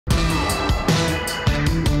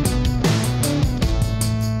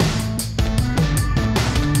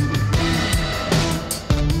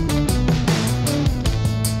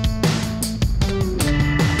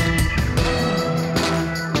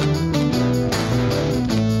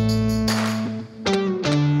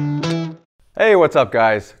Hey, what's up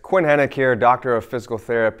guys? Quinn Henoch here, Doctor of Physical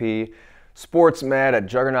Therapy, Sports Med at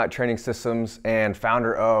Juggernaut Training Systems, and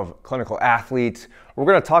founder of Clinical Athlete. We're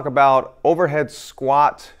going to talk about overhead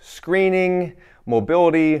squat screening,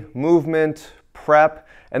 mobility, movement, prep,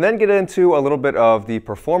 and then get into a little bit of the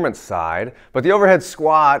performance side. But the overhead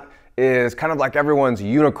squat is kind of like everyone's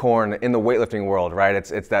unicorn in the weightlifting world, right?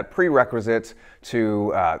 It's that prerequisite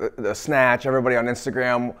to the snatch. Everybody on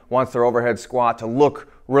Instagram wants their overhead squat to look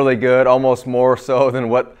really good, almost more so than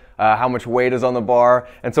how much weight is on the bar.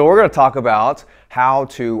 And so we're going to talk about how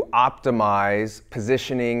to optimize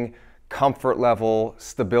positioning, comfort level,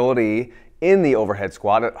 stability in the overhead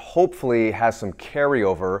squat. It hopefully has some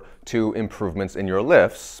carryover to improvements in your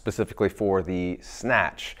lifts, specifically for the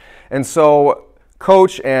snatch. And so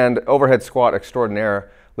coach and overhead squat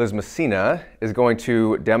extraordinaire Liz Messina is going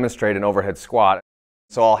to demonstrate an overhead squat.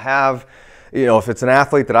 So I'll have, if it's an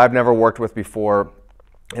athlete that I've never worked with before,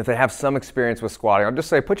 if they have some experience with squatting, I'll just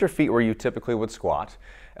say put your feet where you typically would squat.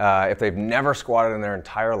 If they've never squatted in their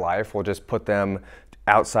entire life, we'll just put them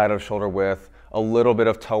outside of shoulder width. A little bit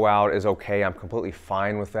of toe out is okay. I'm completely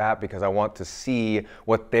fine with that because I want to see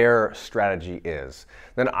what their strategy is.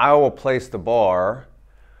 Then I will place the bar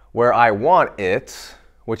where I want it,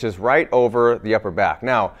 which is right over the upper back.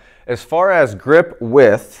 Now, as far as grip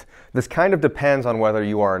width, this kind of depends on whether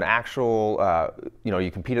you are an actual,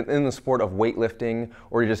 you compete in the sport of weightlifting,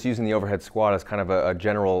 or you're just using the overhead squat as kind of a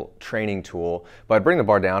general training tool. But I'd bring the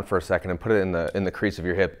bar down for a second and put it in the crease of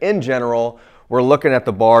your hip. In general, we're looking at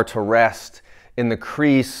the bar to rest in the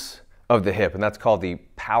crease of the hip, and that's called the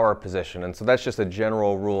power position. And so that's just a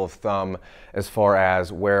general rule of thumb as far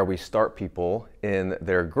as where we start people in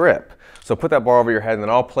their grip. So put that bar over your head, and then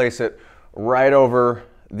I'll place it right over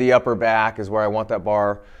the upper back is where I want that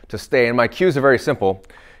bar to stay. And my cues are very simple.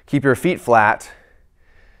 Keep your feet flat,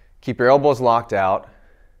 keep your elbows locked out,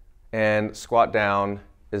 and squat down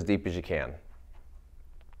as deep as you can.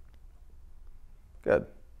 Good.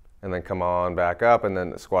 And then come on back up and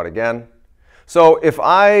then squat again. So if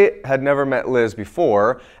I had never met Liz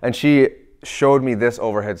before and she showed me this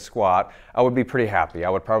overhead squat, I would be pretty happy. I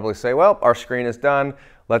would probably say, well, our screen is done.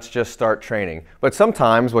 Let's just start training. But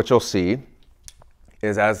sometimes what you'll see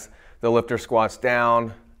is as the lifter squats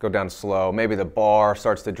down, go down slow, maybe the bar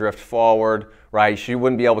starts to drift forward, right? She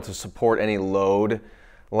wouldn't be able to support any load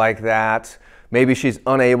like that. Maybe she's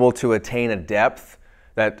unable to attain a depth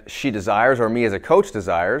that she desires, or me as a coach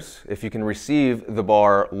desires. If you can receive the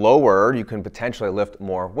bar lower, you can potentially lift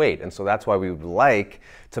more weight. And so that's why we would like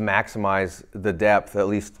to maximize the depth, at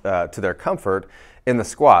least to their comfort, in the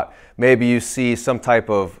squat. Maybe you see some type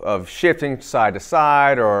of shifting side to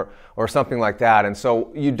side or something like that. And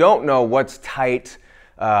so you don't know what's tight,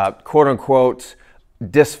 quote unquote,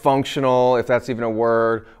 dysfunctional, if that's even a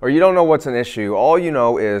word, or you don't know what's an issue. All you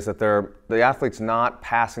know is that the athlete's not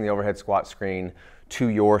passing the overhead squat screen to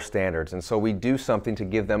your standards. And so we do something to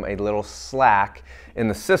give them a little slack in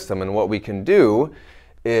the system. And what we can do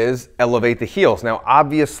is elevate the heels. Now,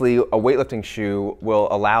 obviously, a weightlifting shoe will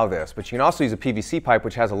allow this, but you can also use a PVC pipe,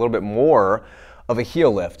 which has a little bit more of a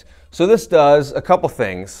heel lift. So this does a couple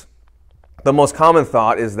things. The most common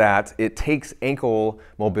thought is that it takes ankle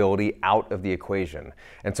mobility out of the equation.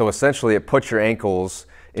 And so essentially it puts your ankles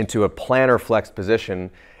into a plantar flexed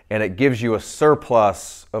position, and it gives you a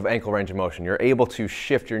surplus of ankle range of motion. You're able to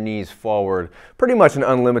shift your knees forward pretty much an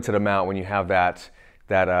unlimited amount when you have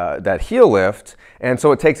that heel lift. And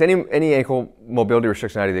so it takes any ankle mobility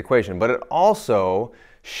restriction out of the equation, but it also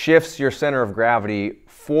shifts your center of gravity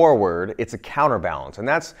forward. It's a counterbalance, and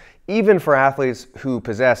that's even for athletes who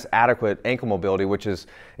possess adequate ankle mobility, which is,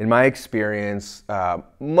 in my experience,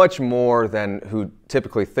 much more than who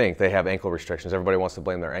typically think they have ankle restrictions. Everybody wants to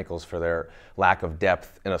blame their ankles for their lack of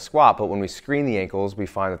depth in a squat, but when we screen the ankles, we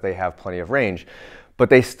find that they have plenty of range, but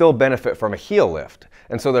they still benefit from a heel lift.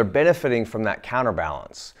 And so they're benefiting from that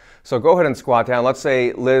counterbalance. So go ahead and squat down. Let's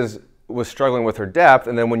say Liz was struggling with her depth,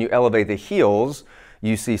 and then when you elevate the heels,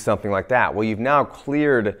 you see something like that. Well, you've now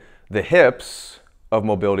cleared the hips of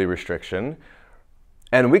mobility restriction,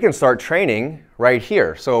 and we can start training right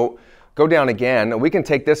here. So go down again. We can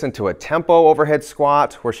take this into a tempo overhead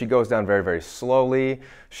squat where she goes down very, very slowly.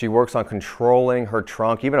 She works on controlling her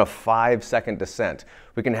trunk, even a 5-second descent.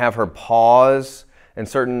 We can have her pause in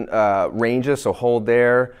certain ranges, so hold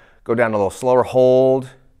there, go down a little slower, hold,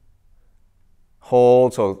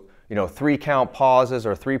 so 3 count pauses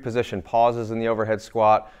or 3 position pauses in the overhead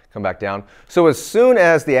squat, come back down. So as soon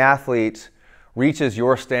as the athlete reaches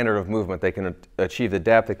your standard of movement, they can achieve the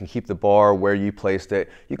depth, they can keep the bar where you placed it,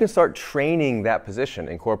 you can start training that position,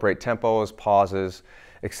 incorporate tempos, pauses,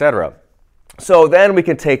 etc. So then we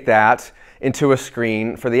can take that into a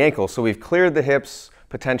screen for the ankles. So we've cleared the hips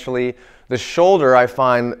potentially. The shoulder, I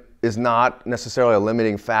find, is not necessarily a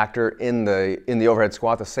limiting factor in the overhead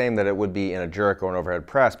squat, the same that it would be in a jerk or an overhead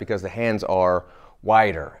press, because the hands are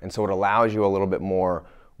wider, and so it allows you a little bit more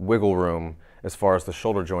wiggle room as far as the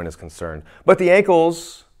shoulder joint is concerned. But the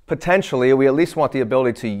ankles, potentially, we at least want the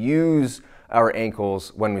ability to use our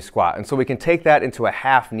ankles when we squat. And so we can take that into a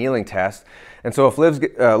half kneeling test. And so if Liz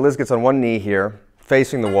gets on one knee here,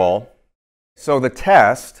 facing the wall. So the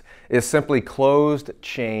test is simply closed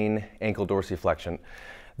chain ankle dorsiflexion.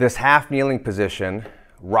 This half kneeling position,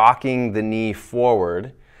 rocking the knee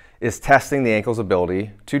forward, is testing the ankle's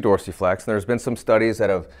ability to dorsiflex. And there's been some studies that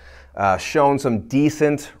have shown some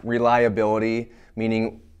decent reliability,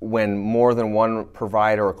 meaning when more than one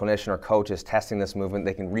provider or clinician or coach is testing this movement,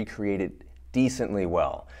 they can recreate it decently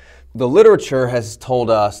well. The literature has told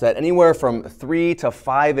us that anywhere from 3 to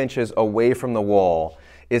 5 inches away from the wall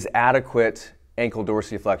is adequate ankle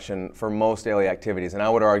dorsiflexion for most daily activities. And I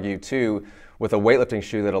would argue too, with a weightlifting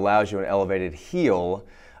shoe that allows you an elevated heel,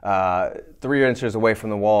 3 inches away from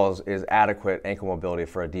the walls is adequate ankle mobility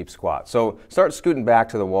for a deep squat. So start scooting back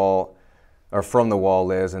to the wall, or from the wall,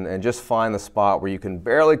 Liz, and just find the spot where you can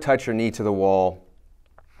barely touch your knee to the wall.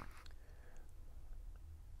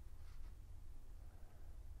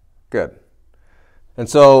 Good. And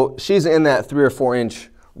so she's in that 3 or 4 inch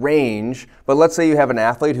range, but let's say you have an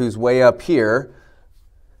athlete who's way up here,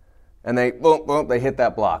 and they, boom, boom, they hit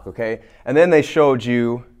that block, okay? And then they showed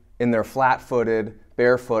you in their flat-footed,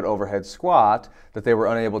 barefoot overhead squat that they were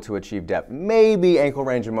unable to achieve depth. Maybe ankle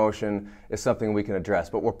range of motion is something we can address,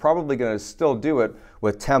 but we're probably going to still do it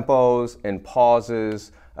with tempos and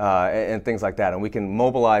pauses and things like that, and we can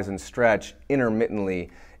mobilize and stretch intermittently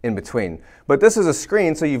in between. But this is a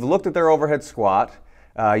screen, so you've looked at their overhead squat,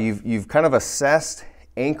 you've kind of assessed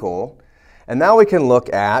ankle, and now we can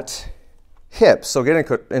look at hips. So get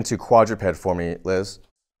into quadruped for me, Liz.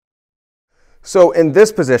 So in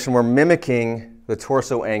this position, we're mimicking the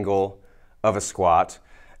torso angle of a squat,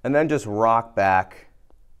 and then just rock back.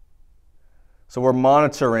 So we're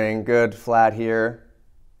monitoring, good, flat here.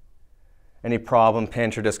 Any problem,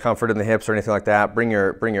 pinch or discomfort in the hips or anything like that, bring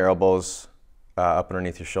your elbows up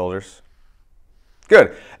underneath your shoulders.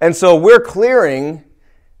 Good. And so we're clearing,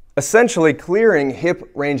 essentially clearing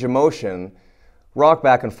hip range of motion, rock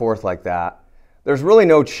back and forth like that. There's really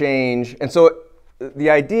no change. And so the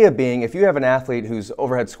idea being, if you have an athlete who's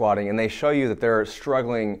overhead squatting and they show you that they're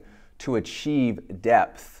struggling to achieve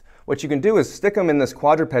depth, what you can do is stick them in this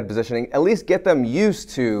quadruped positioning, at least get them used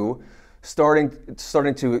to starting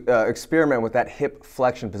to experiment with that hip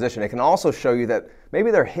flexion position. It can also show you that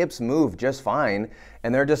maybe their hips move just fine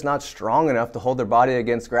and they're just not strong enough to hold their body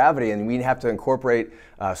against gravity, and we have to incorporate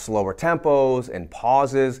slower tempos and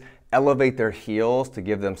pauses, elevate their heels to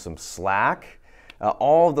give them some slack.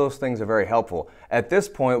 All of those things are very helpful. At this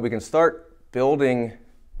point, we can start building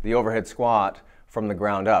the overhead squat from the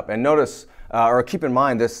ground up. And notice, or keep in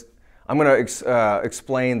mind this, I'm going to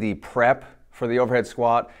explain the prep for the overhead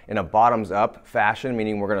squat in a bottoms-up fashion,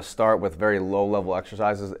 meaning we're going to start with very low-level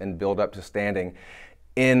exercises and build up to standing.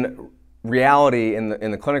 In reality, in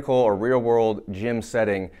the clinical or real-world gym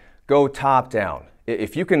setting, go top-down.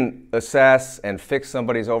 If you can assess and fix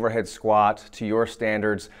somebody's overhead squat to your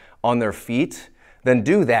standards on their feet, then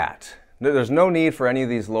do that. There's no need for any of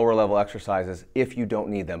these lower-level exercises if you don't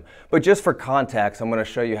need them. But just for context, I'm going to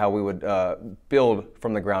show you how we would build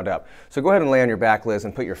from the ground up. So go ahead and lay on your back, Liz,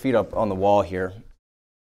 and put your feet up on the wall here.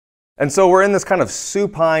 And so we're in this kind of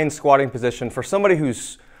supine squatting position for somebody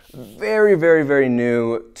who's very, very, very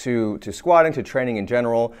new to squatting, to training in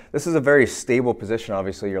general. This is a very stable position.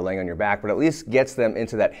 Obviously, you're laying on your back, but at least gets them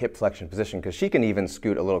into that hip flexion position, because she can even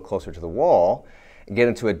scoot a little closer to the wall and get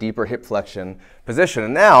into a deeper hip flexion position.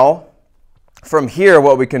 And now, from here,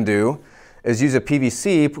 what we can do is use a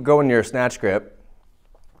PVC, go in your snatch grip,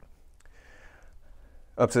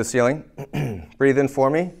 up to the ceiling. Breathe in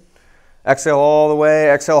for me. Exhale all the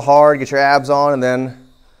way, exhale hard, get your abs on, and then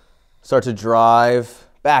start to drive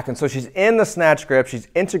back. And so she's in the snatch grip, she's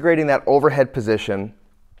integrating that overhead position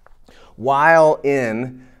while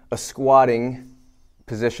in a squatting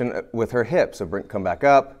position with her hips. So come back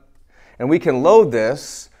up. And we can load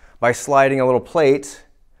this by sliding a little plate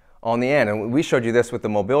on the end. And we showed you this with the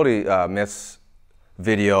mobility myths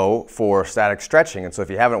video for static stretching. And so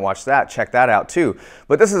if you haven't watched that, check that out too.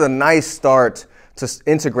 But this is a nice start to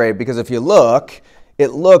integrate, because if you look,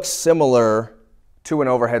 it looks similar to an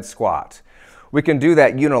overhead squat. We can do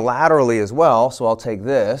that unilaterally as well. So I'll take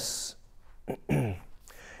this and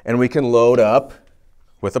we can load up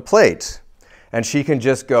with a plate. And she can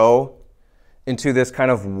just go into this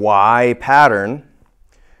kind of Y pattern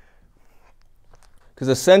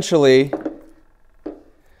Because essentially,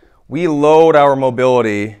 we load our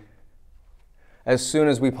mobility as soon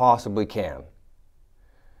as we possibly can.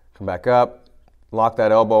 Come back up, lock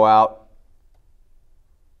that elbow out.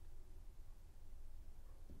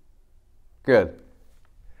 Good.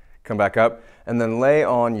 Come back up, and then lay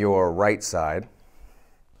on your right side.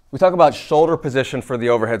 We talk about shoulder position for the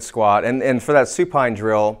overhead squat, and for that supine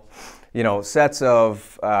drill, you know, sets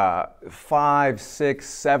of 5, 6,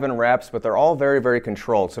 7 reps, but they're all very, very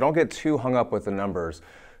controlled. So don't get too hung up with the numbers.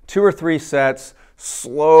 2 or 3 sets,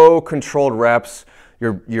 slow, controlled reps.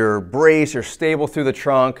 You're braced, you're stable through the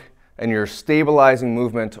trunk, and you're stabilizing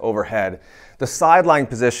movement overhead. The sideline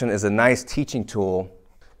position is a nice teaching tool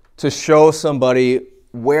to show somebody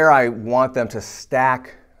where I want them to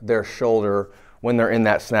stack their shoulder when they're in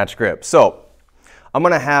that snatch grip. So I'm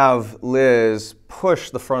going to have Liz push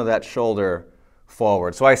the front of that shoulder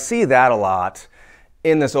forward. So I see that a lot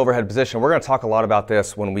in this overhead position. We're going to talk a lot about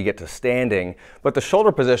this when we get to standing, but the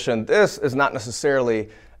shoulder position, this is not necessarily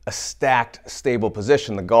a stacked, stable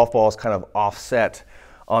position. The golf ball is kind of offset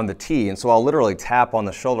on the tee, and so I'll literally tap on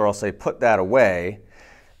the shoulder. I'll say, put that away.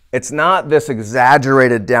 It's not this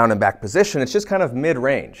exaggerated down and back position. It's just kind of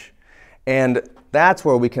mid-range, and that's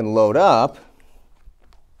where we can load up,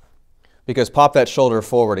 because pop that shoulder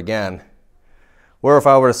forward again. Or if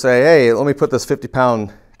I were to say, hey, let me put this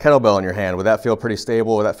 50-pound kettlebell in your hand, would that feel pretty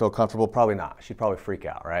stable? Would that feel comfortable? Probably not. She'd probably freak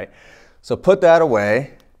out, right? So put that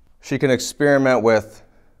away. She can experiment with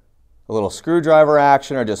a little screwdriver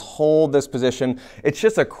action or just hold this position. It's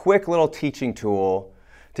just a quick little teaching tool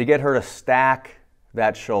to get her to stack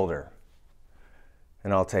that shoulder.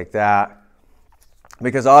 And I'll take that,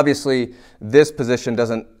 because obviously this position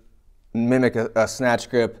doesn't mimic a snatch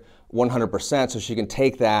grip 100%, so she can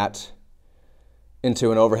take that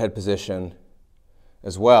into an overhead position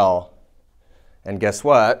as well. And guess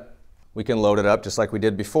what? We can load it up just like we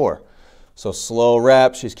did before. So slow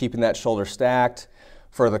reps, she's keeping that shoulder stacked.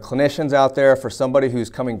 For the clinicians out there, for somebody who's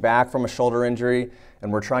coming back from a shoulder injury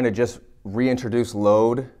and we're trying to just reintroduce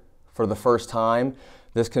load for the first time,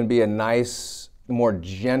 this can be a nice, more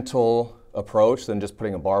gentle approach than just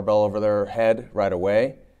putting a barbell over their head right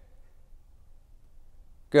away.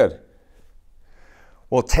 Good.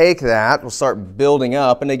 We'll take that, we'll start building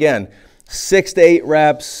up, and again, 6 to 8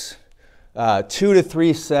 reps, 2 to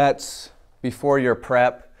 3 sets before your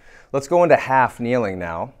prep. Let's go into half kneeling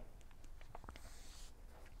now.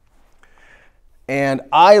 And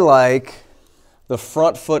I like the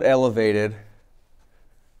front foot elevated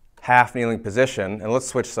half kneeling position, and let's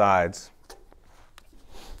switch sides,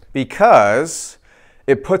 because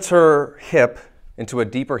it puts her hip into a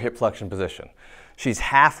deeper hip flexion position. She's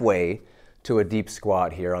halfway to a deep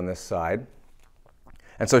squat here on this side,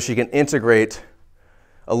 and so she can integrate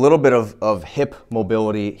a little bit of hip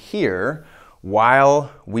mobility here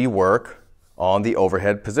while we work on the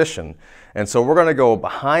overhead position. And so we're going to go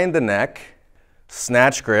behind the neck,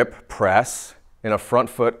 snatch grip, press in a front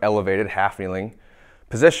foot elevated half kneeling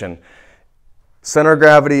position. Center of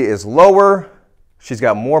gravity is lower. She's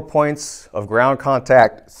got more points of ground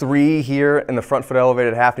contact, 3 here in the front foot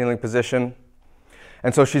elevated half kneeling position.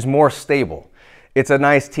 And so she's more stable. It's a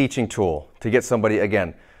nice teaching tool to get somebody,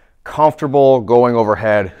 again, comfortable going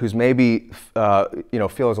overhead, who's maybe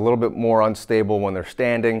feels a little bit more unstable when they're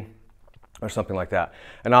standing or something like that.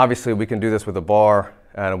 And obviously we can do this with a bar,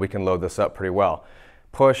 and we can load this up pretty well.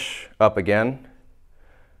 Push up again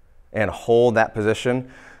and hold that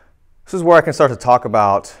position. This is where I can start to talk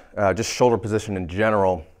about just shoulder position in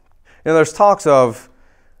general. You know, there's talks of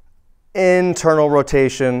internal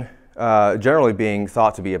rotation generally being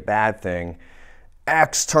thought to be a bad thing,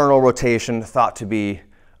 external rotation thought to be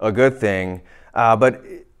a good thing, but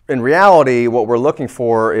in reality what we're looking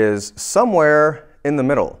for is somewhere in the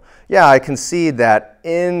middle. Yeah, I concede that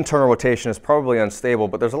internal rotation is probably unstable,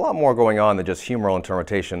 but there's a lot more going on than just humeral internal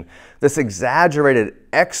rotation. This exaggerated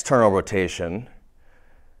external rotation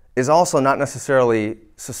is also not necessarily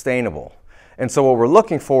sustainable. And so what we're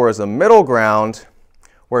looking for is a middle ground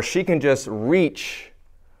where she can just reach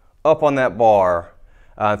up on that bar.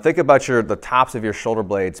 Think about the tops of your shoulder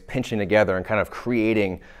blades pinching together and kind of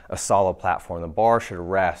creating a solid platform. The bar should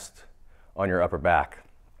rest on your upper back.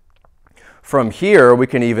 From here, we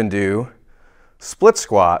can even do split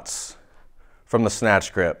squats from the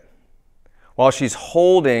snatch grip while she's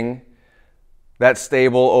holding that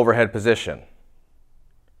stable overhead position.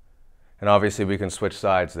 And obviously we can switch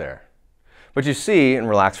sides there. But you see, and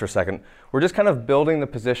relax for a second, we're just kind of building the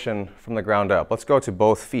position from the ground up. Let's go to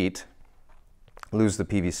both feet, lose the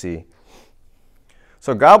PVC.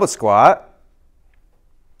 So goblet squat,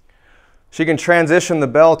 she can transition the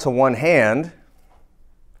bell to one hand,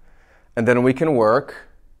 And then we can work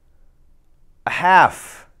a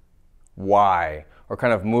half Y, or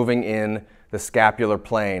kind of moving in the scapular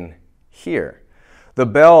plane here. The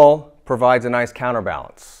bell provides a nice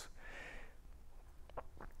counterbalance.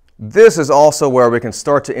 This is also where we can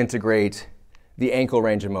start to integrate the ankle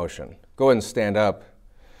range of motion. Go ahead and stand up.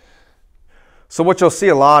 So what you'll see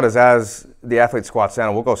a lot is as the athlete squats down,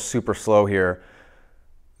 and we'll go super slow here,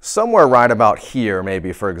 somewhere right about here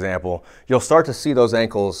maybe, for example, you'll start to see those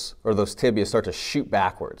ankles or those tibias start to shoot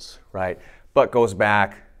backwards, right? Butt goes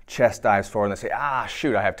back, chest dives forward, and they say, ah,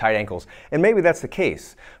 shoot, I have tight ankles. And maybe that's the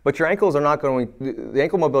case, but your ankles are not going, the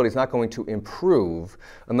ankle mobility is not going to improve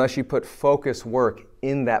unless you put focus work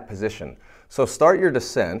in that position. So start your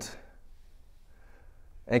descent,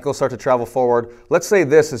 ankles start to travel forward. Let's say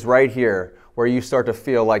this is right here where you start to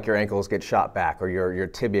feel like your ankles get shot back or your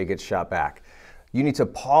tibia gets shot back. You need to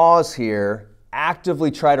pause here,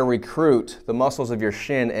 actively try to recruit the muscles of your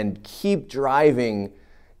shin and keep driving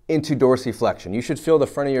into dorsiflexion. You should feel the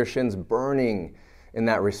front of your shins burning in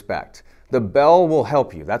that respect. The bell will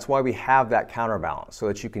help you. That's why we have that counterbalance, so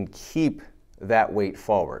that you can keep that weight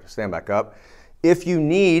forward. Stand back up. If you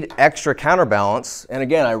need extra counterbalance, and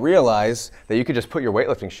again, I realize that you could just put your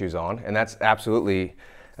weightlifting shoes on, and that's absolutely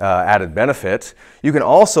added benefit. You can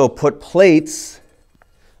also put plates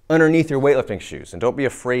underneath your weightlifting shoes, and don't be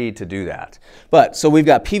afraid to do that. But, so we've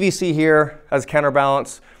got PVC here as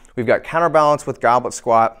counterbalance. We've got counterbalance with goblet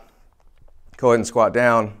squat. Go ahead and squat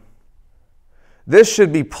down. This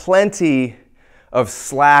should be plenty of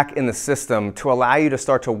slack in the system to allow you to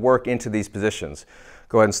start to work into these positions.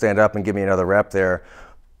 Go ahead and stand up and give me another rep there.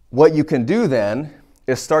 What you can do then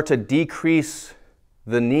is start to decrease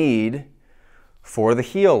the need for the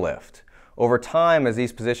heel lift. Over time, as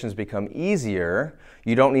these positions become easier,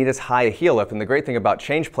 you don't need as high a heel lift. And the great thing about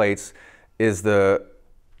change plates is the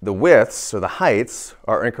widths or the heights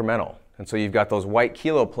are incremental. And so you've got those white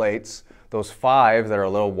kilo plates, those 5s that are a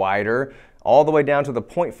little wider, all the way down to the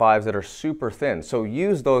 0.5s that are super thin. So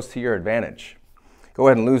use those to your advantage. Go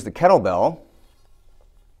ahead and lose the kettlebell.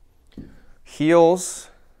 Heels.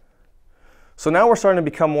 So now we're starting to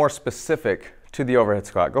become more specific to the overhead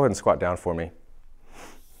squat. Go ahead and squat down for me.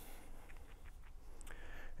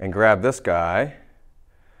 And grab this guy.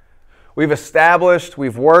 We've established,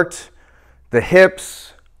 we've worked the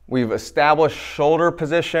hips, we've established shoulder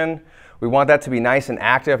position. We want that to be nice and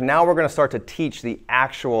active. Now we're going to start to teach the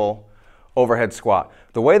actual overhead squat.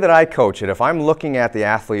 The way that I coach it, if I'm looking at the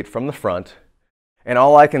athlete from the front and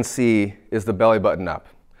all I can see is the belly button up,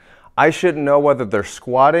 I shouldn't know whether they're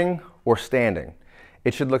squatting or standing.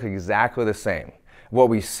 It should look exactly the same. What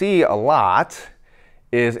we see a lot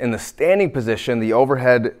is in the standing position, the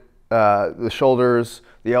overhead, the shoulders,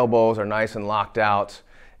 the elbows are nice and locked out.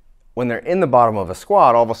 When they're in the bottom of a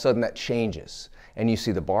squat, all of a sudden that changes. And you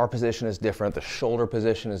see the bar position is different, the shoulder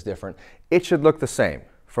position is different. It should look the same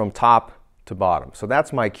from top to bottom. So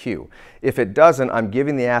that's my cue. If it doesn't, I'm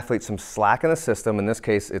giving the athlete some slack in the system. In this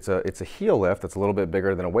case, it's a heel lift that's a little bit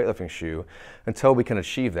bigger than a weightlifting shoe until we can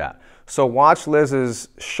achieve that. So watch Liz's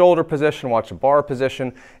shoulder position, watch the bar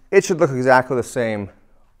position. It should look exactly the same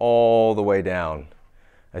all the way down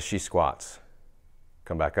as she squats.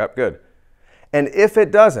 Come back up, good. And if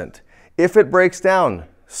it doesn't, if it breaks down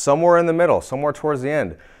somewhere in the middle, somewhere towards the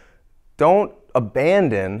end, don't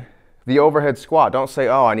abandon the overhead squat. Don't say,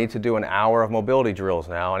 oh, I need to do an hour of mobility drills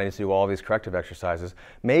now. I need to do all these corrective exercises.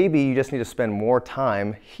 Maybe you just need to spend more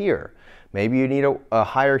time here. Maybe you need a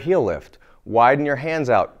higher heel lift. Widen your hands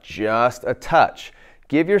out just a touch.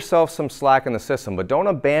 Give yourself some slack in the system, but don't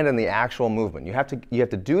abandon the actual movement. You have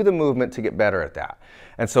to do the movement to get better at that.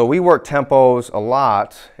 And so we work tempos a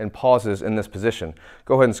lot and pauses in this position.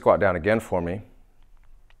 Go ahead and squat down again for me.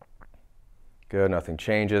 Good, nothing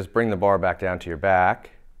changes. Bring the bar back down to your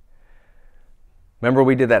back. Remember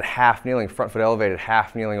we did that half kneeling, front foot elevated,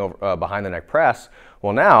 half kneeling over, behind the neck press.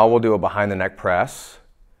 Well, now we'll do a behind the neck press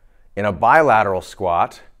in a bilateral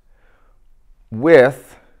squat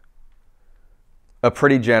with a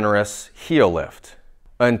pretty generous heel lift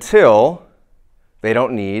until they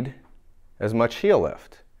don't need as much heel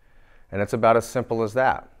lift. And it's about as simple as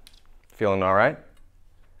that. Feeling all right?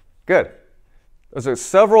 Good. Those are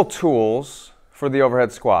several tools for the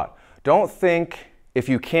overhead squat. Don't think if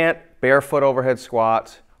you can't barefoot overhead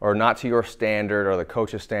squat or not to your standard or the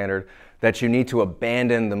coach's standard that you need to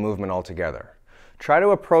abandon the movement altogether. Try to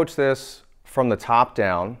approach this from the top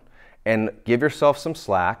down and give yourself some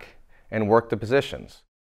slack and work the positions.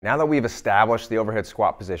 Now that we've established the overhead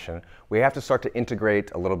squat position, we have to start to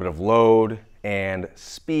integrate a little bit of load and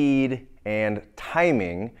speed and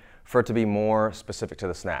timing for it to be more specific to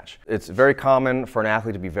the snatch. It's very common for an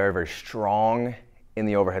athlete to be very, very strong in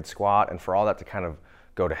the overhead squat and for all that to kind of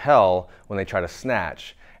go to hell when they try to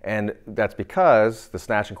snatch. And that's because the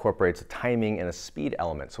snatch incorporates a timing and a speed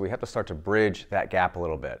element. So we have to start to bridge that gap a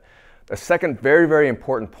little bit. A second very, very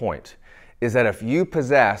important point is that if you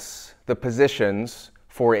possess the positions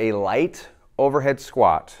for a light overhead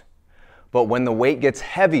squat, but when the weight gets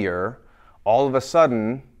heavier, all of a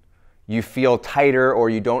sudden you feel tighter or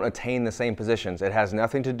you don't attain the same positions. It has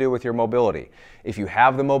nothing to do with your mobility. If you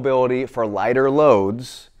have the mobility for lighter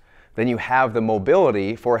loads, then you have the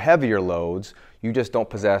mobility for heavier loads. You just don't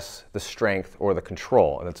possess the strength or the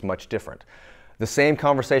control, and it's much different. The same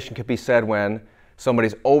conversation could be said when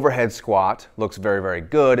somebody's overhead squat looks very, very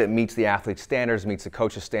good. It meets the athlete's standards, meets the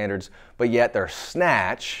coach's standards, but yet their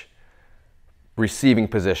snatch receiving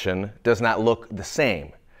position does not look the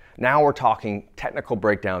same. Now we're talking technical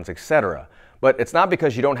breakdowns, etc. But it's not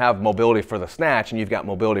because you don't have mobility for the snatch and you've got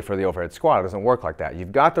mobility for the overhead squat. It doesn't work like that.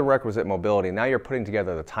 You've got the requisite mobility. Now you're putting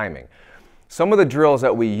together the timing. Some of the drills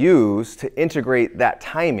that we use to integrate that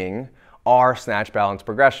timing are snatch balance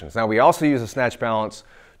progressions. Now we also use a snatch balance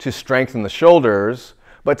to strengthen the shoulders,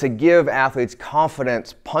 but to give athletes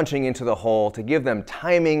confidence punching into the hole, to give them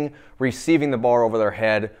timing receiving the bar over their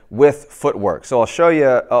head with footwork. So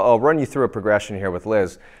I'll run you through a progression here with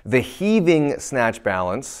Liz. The heaving snatch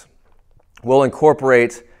balance will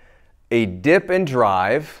incorporate a dip and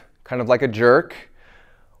drive, kind of like a jerk,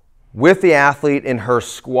 with the athlete in her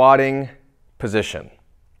squatting position.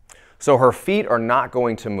 So her feet are not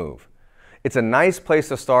going to move. It's a nice place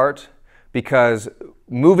to start because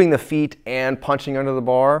moving the feet and punching under the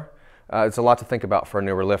bar, it's a lot to think about for a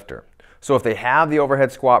newer lifter. So if they have the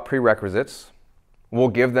overhead squat prerequisites, we'll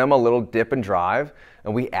give them a little dip and drive,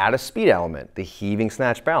 and we add a speed element, the heaving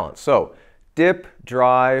snatch balance. So dip,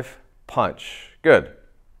 drive, punch. Good.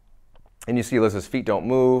 And you see Liz's feet don't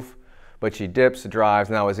move, but she dips, drives.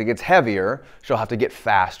 Now as it gets heavier, she'll have to get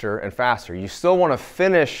faster and faster. You still want to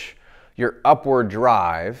finish your upward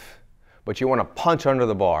drive, but you want to punch under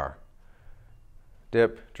the bar.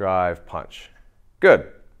 Dip, drive, punch.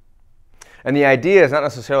 Good. And the idea is not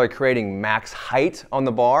necessarily creating max height on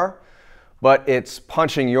the bar, but it's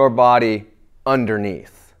punching your body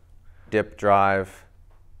underneath. Dip, drive,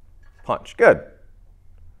 punch. Good.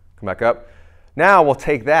 Come back up. Now we'll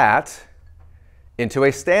take that into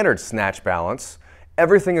a standard snatch balance.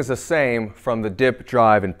 Everything is the same from the dip,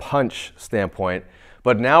 drive, and punch standpoint,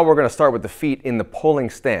 but now we're going to start with the feet in the pulling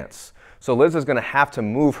stance. So Liz is going to have to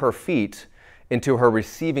move her feet into her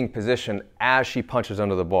receiving position as she punches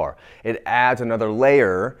under the bar. It adds another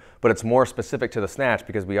layer, but it's more specific to the snatch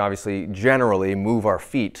because we obviously generally move our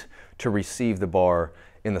feet to receive the bar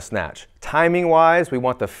in the snatch. Timing-wise, we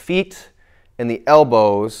want the feet and the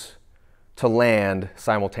elbows to land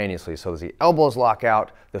simultaneously. So as the elbows lock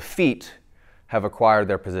out, the feet have acquired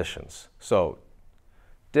their positions. So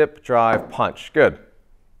dip, drive, punch. Good.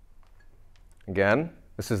 Again,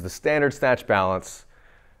 this is the standard snatch balance.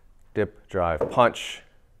 Dip, drive, punch.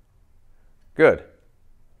 Good.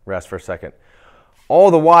 Rest for a second. All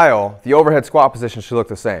the while, the overhead squat position should look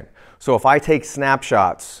the same. So if I take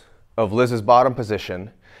snapshots of Liz's bottom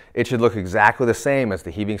position, it should look exactly the same as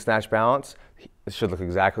the heaving snatch balance. It should look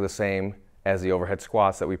exactly the same as the overhead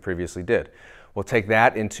squats that we previously did. We'll take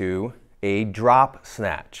that into a drop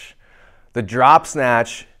snatch. The drop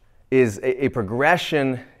snatch is a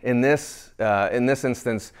progression in this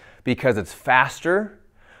instance because it's faster,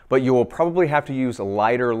 but you will probably have to use a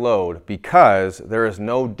lighter load because there is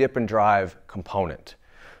no dip and drive component.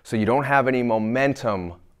 So you don't have any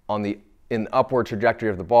momentum on the upward trajectory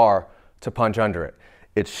of the bar to punch under it.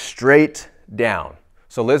 It's straight down.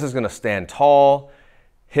 So Liz is going to stand tall,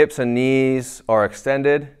 hips and knees are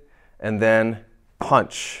extended, and then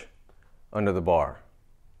punch under the bar.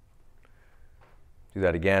 Do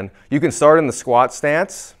that again. You can start in the squat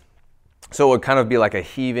stance. So it would kind of be like a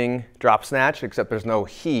heaving drop snatch, except there's no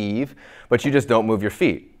heave, but you just don't move your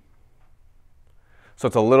feet. So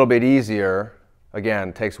it's a little bit easier.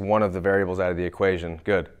 Again, takes one of the variables out of the equation.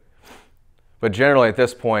 Good. But generally at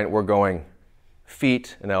this point, we're going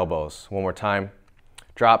feet and elbows. One more time.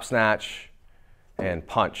 Drop snatch and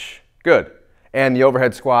punch. Good. And the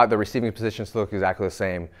overhead squat, the receiving positions look exactly the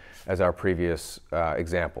same as our previous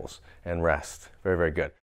examples. And rest. Very, very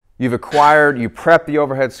good. You prep the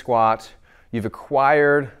overhead squat. You've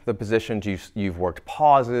acquired the positions, you've worked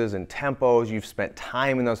pauses and tempos, you've spent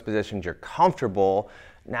time in those positions, you're comfortable.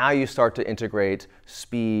 Now you start to integrate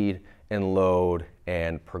speed and load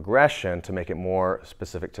and progression to make it more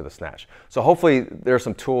specific to the snatch. So hopefully there's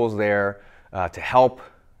some tools there to help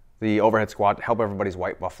the overhead squat to help everybody's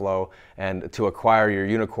white buffalo and to acquire your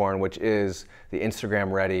unicorn, which is the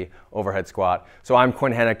Instagram-ready overhead squat. So I'm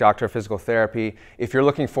Quinn Henoch, Doctor of Physical Therapy. If you're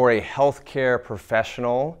looking for a healthcare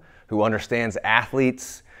professional who understands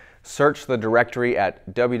athletes, search the directory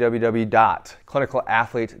at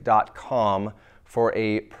www.clinicalathlete.com for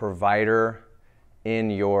a provider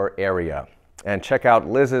in your area. And check out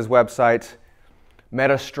Liz's website,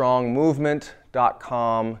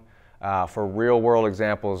 metastrongmovement.com, for real-world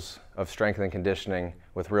examples of strength and conditioning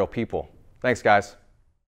with real people. Thanks, guys.